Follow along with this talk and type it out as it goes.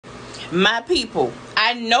My people,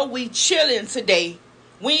 I know we chilling today.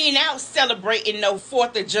 We ain't out celebrating no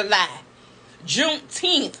 4th of July.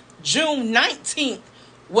 Juneteenth, June 19th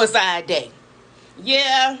was our day.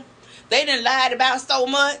 Yeah, they done lied about so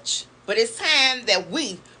much, but it's time that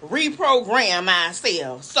we reprogram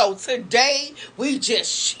ourselves. So today, we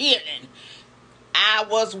just chilling. I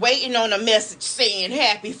was waiting on a message saying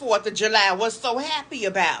happy 4th of July. I was so happy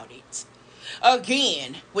about it.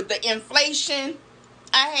 Again, with the inflation,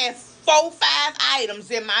 I had 4-5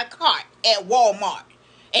 items in my cart at Walmart,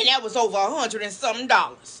 and that was over $100 and something.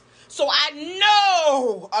 So I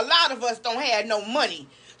know a lot of us don't have no money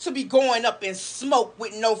to be going up in smoke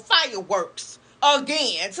with no fireworks.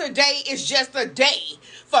 Again, today is just a day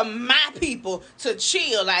for my people to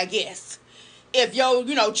chill, I guess. If your,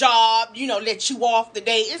 job, let you off the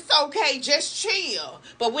day, it's okay, just chill.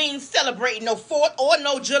 But we ain't celebrating no 4th or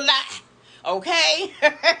no July. Okay?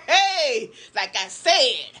 Hey, like I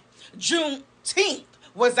said, Juneteenth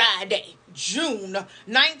was our day. June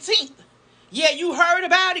 19th. Yeah, you heard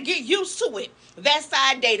about it. Get used to it. That's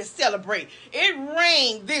our day to celebrate. It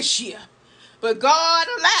rained this year, but God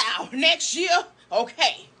allowed next year.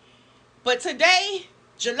 Okay. But today,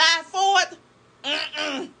 July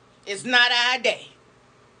 4th, it's not our day.